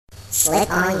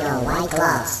Slip on your white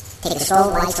gloves, take the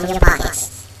strobe lights from your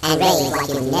pockets, and rave like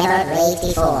you never raved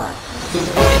before.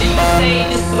 What do you say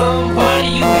to somebody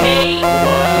you hate?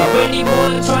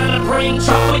 Anyone trying to bring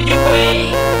trouble your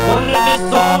way? One of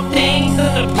the soft things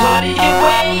in the blood of your